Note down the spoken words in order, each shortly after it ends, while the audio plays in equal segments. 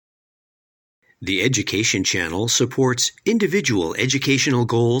The Education Channel supports individual educational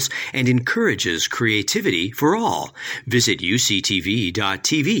goals and encourages creativity for all. Visit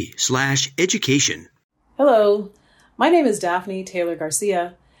uctv.tv/education. Hello, my name is Daphne Taylor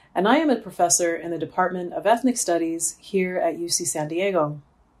Garcia, and I am a professor in the Department of Ethnic Studies here at UC San Diego.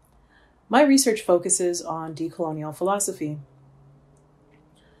 My research focuses on decolonial philosophy.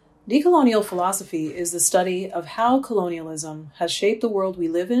 Decolonial philosophy is the study of how colonialism has shaped the world we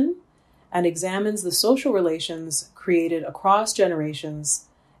live in and examines the social relations created across generations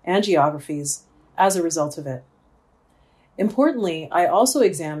and geographies as a result of it. Importantly, I also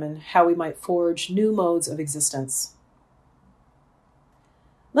examine how we might forge new modes of existence.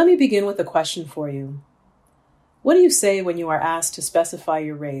 Let me begin with a question for you. What do you say when you are asked to specify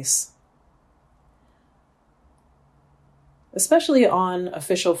your race? Especially on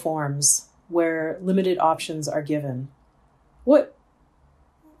official forms where limited options are given. What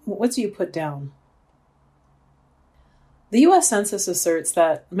do you put down? The U.S. Census asserts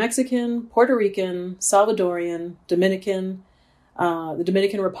that Mexican, Puerto Rican, Salvadorian, Dominican, the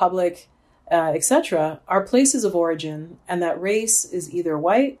Dominican Republic, etc., are places of origin, and that race is either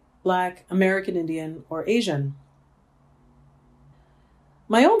white, Black, American Indian, or Asian.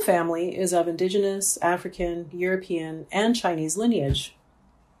 My own family is of Indigenous, African, European, and Chinese lineage.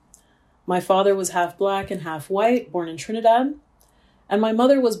 My father was half Black and half white, born in Trinidad, and my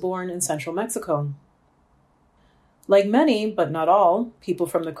mother was born in central Mexico. Like many, but not all, people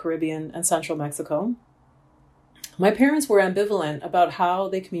from the Caribbean and central Mexico, my parents were ambivalent about how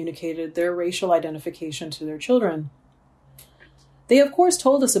they communicated their racial identification to their children. They, of course,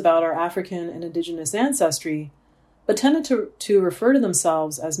 told us about our African and Indigenous ancestry, but tended to refer to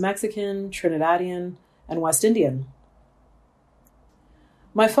themselves as Mexican, Trinidadian, and West Indian.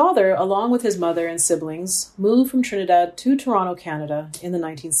 My father, along with his mother and siblings, moved from Trinidad to Toronto, Canada in the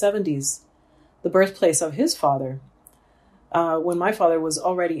 1970s, the birthplace of his father, when my father was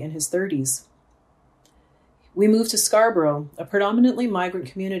already in his 30s. We moved to Scarborough, a predominantly migrant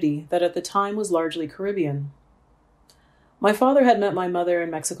community that at the time was largely Caribbean. My father had met my mother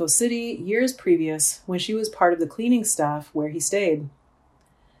in Mexico City years previous when she was part of the cleaning staff where he stayed.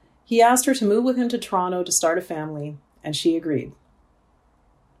 He asked her to move with him to Toronto to start a family, and she agreed.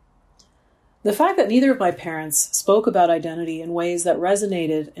 The fact that neither of my parents spoke about identity in ways that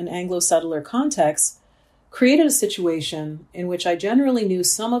resonated in Anglo-settler contexts created a situation in which I generally knew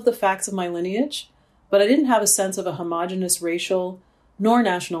some of the facts of my lineage, but I didn't have a sense of a homogeneous racial nor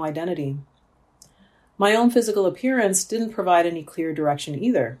national identity. My own physical appearance didn't provide any clear direction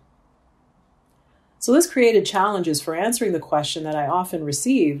either. So this created challenges for answering the question that I often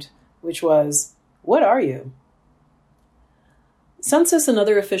received, which was, what are you? Census and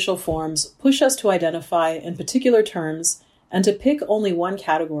other official forms push us to identify in particular terms and to pick only one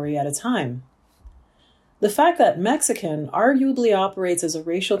category at a time. The fact that Mexican arguably operates as a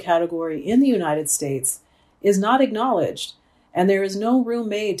racial category in the United States is not acknowledged, and there is no room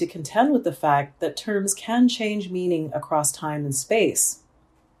made to contend with the fact that terms can change meaning across time and space.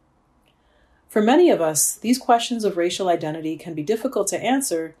 For many of us, these questions of racial identity can be difficult to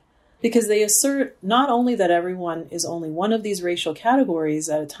answer because they assert not only that everyone is only one of these racial categories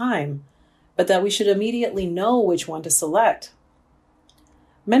at a time, but that we should immediately know which one to select.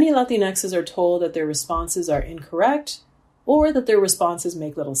 Many Latinxes are told that their responses are incorrect or that their responses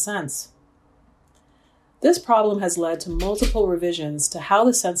make little sense. This problem has led to multiple revisions to how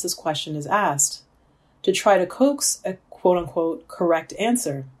the census question is asked, to try to coax a quote-unquote correct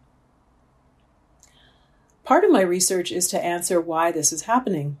answer. Part of my research is to answer why this is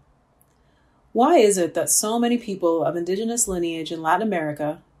happening. Why is it that so many people of Indigenous lineage in Latin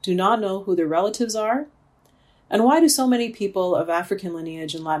America do not know who their relatives are? And why do so many people of African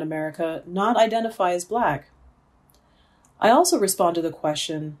lineage in Latin America not identify as Black? I also respond to the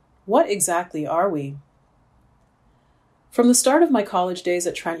question, what exactly are we? From the start of my college days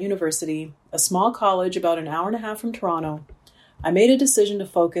at Trent University, a small college about an hour and a half from Toronto, I made a decision to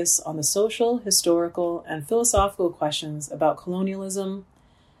focus on the social, historical, and philosophical questions about colonialism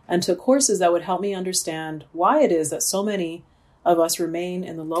and took courses that would help me understand why it is that so many of us remain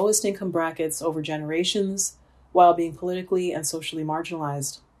in the lowest income brackets over generations while being politically and socially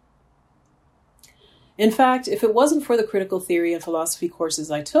marginalized. In fact, if it wasn't for the critical theory and philosophy courses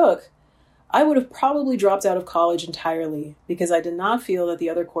I took, I would have probably dropped out of college entirely because I did not feel that the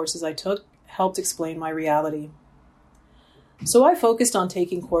other courses I took helped explain my reality. So I focused on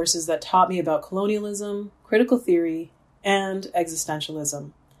taking courses that taught me about colonialism, critical theory, and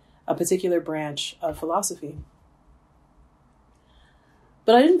existentialism, a particular branch of philosophy.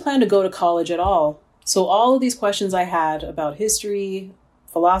 But I didn't plan to go to college at all, so all of these questions I had about history,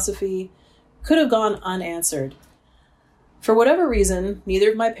 philosophy, could have gone unanswered. For whatever reason, neither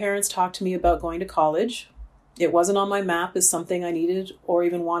of my parents talked to me about going to college. It wasn't on my map as something I needed or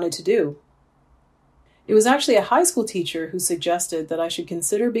even wanted to do. It was actually a high school teacher who suggested that I should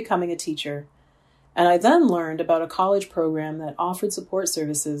consider becoming a teacher, and I then learned about a college program that offered support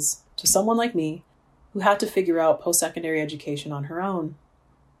services to someone like me who had to figure out post-secondary education on her own.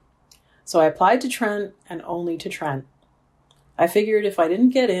 So I applied to Trent and only to Trent. I figured if I didn't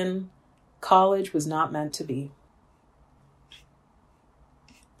get in, college was not meant to be.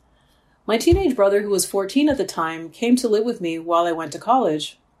 My teenage brother, who was 14 at the time, came to live with me while I went to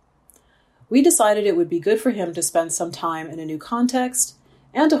college. We decided it would be good for him to spend some time in a new context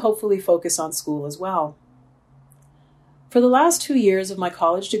and to hopefully focus on school as well. For the last 2 years of my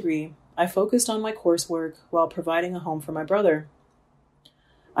college degree, I focused on my coursework while providing a home for my brother.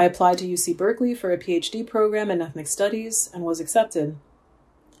 I applied to UC Berkeley for a PhD program in ethnic studies and was accepted.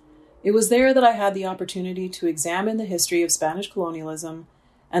 It was there that I had the opportunity to examine the history of Spanish colonialism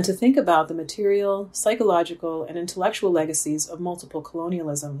and to think about the material, psychological, and intellectual legacies of multiple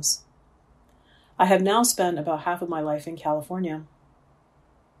colonialisms. I have now spent about half of my life in California.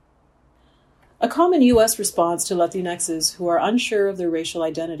 A common U.S. response to Latinxes who are unsure of their racial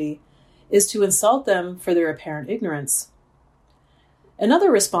identity is to insult them for their apparent ignorance.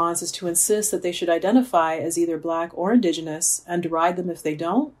 Another response is to insist that they should identify as either Black or Indigenous and deride them if they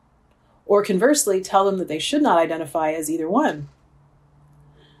don't, or conversely, tell them that they should not identify as either one.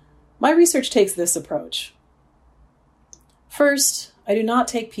 My research takes this approach. First, I do not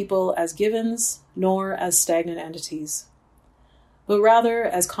take people as givens nor as stagnant entities, but rather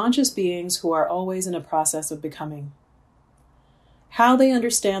as conscious beings who are always in a process of becoming. How they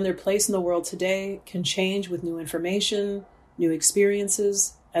understand their place in the world today can change with new information, new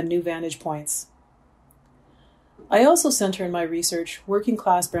experiences, and new vantage points. I also center in my research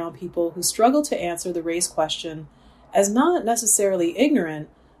working-class brown people who struggle to answer the race question as not necessarily ignorant,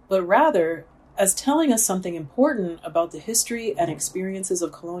 but rather as telling us something important about the history and experiences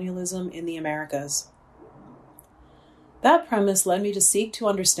of colonialism in the Americas. That premise led me to seek to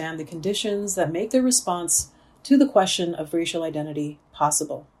understand the conditions that make their response to the question of racial identity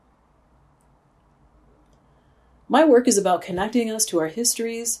possible. My work is about connecting us to our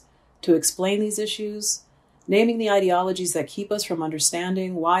histories, to explain these issues, naming the ideologies that keep us from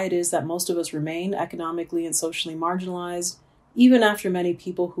understanding why it is that most of us remain economically and socially marginalized, even after many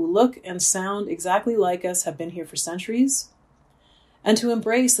people who look and sound exactly like us have been here for centuries, and to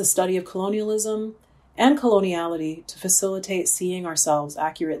embrace the study of colonialism and coloniality to facilitate seeing ourselves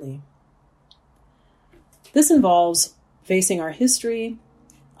accurately. This involves facing our history,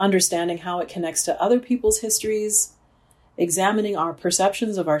 understanding how it connects to other people's histories, examining our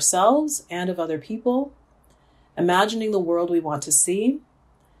perceptions of ourselves and of other people, imagining the world we want to see,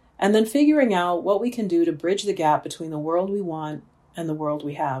 and then figuring out what we can do to bridge the gap between the world we want and the world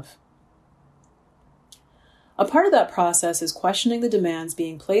we have. A part of that process is questioning the demands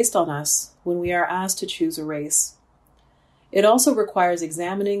being placed on us when we are asked to choose a race. It also requires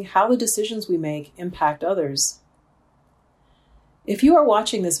examining how the decisions we make impact others. If you are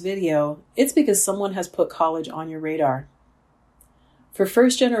watching this video, it's because someone has put college on your radar. For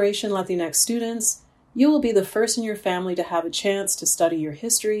first-generation Latinx students, you will be the first in your family to have a chance to study your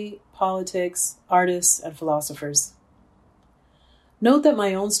history, politics, artists, and philosophers. Note that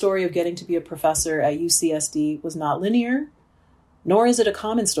my own story of getting to be a professor at UCSD was not linear, nor is it a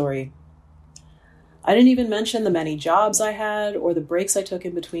common story. I didn't even mention the many jobs I had or the breaks I took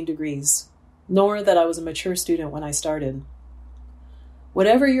in between degrees, nor that I was a mature student when I started.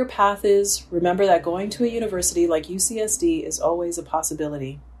 Whatever your path is, remember that going to a university like UCSD is always a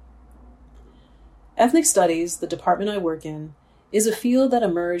possibility. Ethnic Studies, the department I work in, is a field that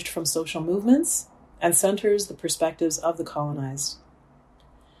emerged from social movements and centers the perspectives of the colonized.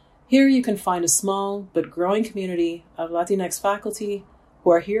 Here you can find a small but growing community of Latinx faculty who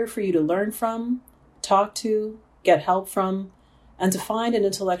are here for you to learn from, talk to, get help from, and to find an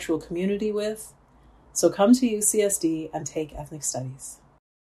intellectual community with. So come to UCSD and take Ethnic Studies.